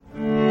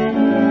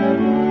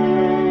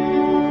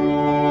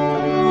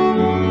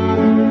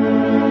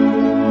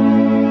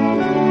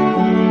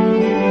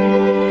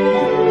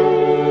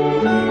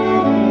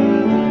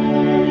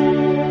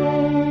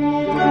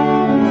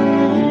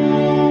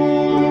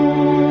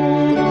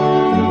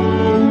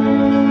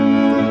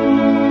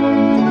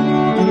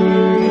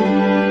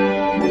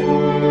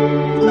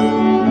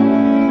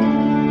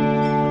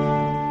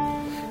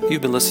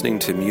listening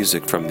to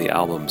music from the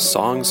album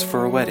Songs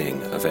for a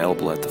Wedding,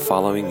 available at the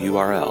following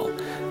URL,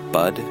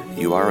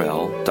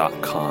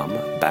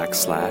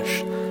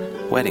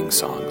 budurl.com/wedding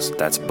songs.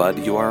 That's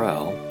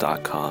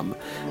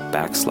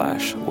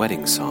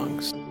budurl.com/wedding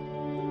songs.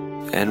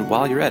 And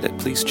while you're at it,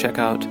 please check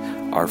out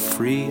our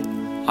free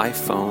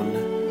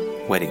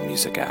iPhone wedding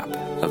music app,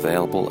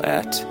 available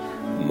at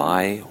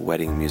My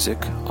Wedding Music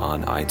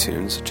on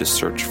iTunes. Just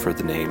search for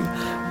the name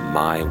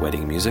My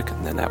Wedding Music,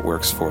 and then that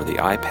works for the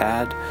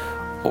iPad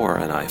or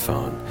an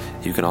iPhone.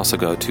 You can also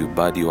go to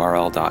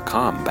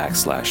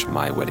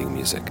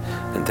budurl.com/myweddingmusic.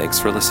 And thanks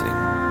for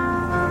listening.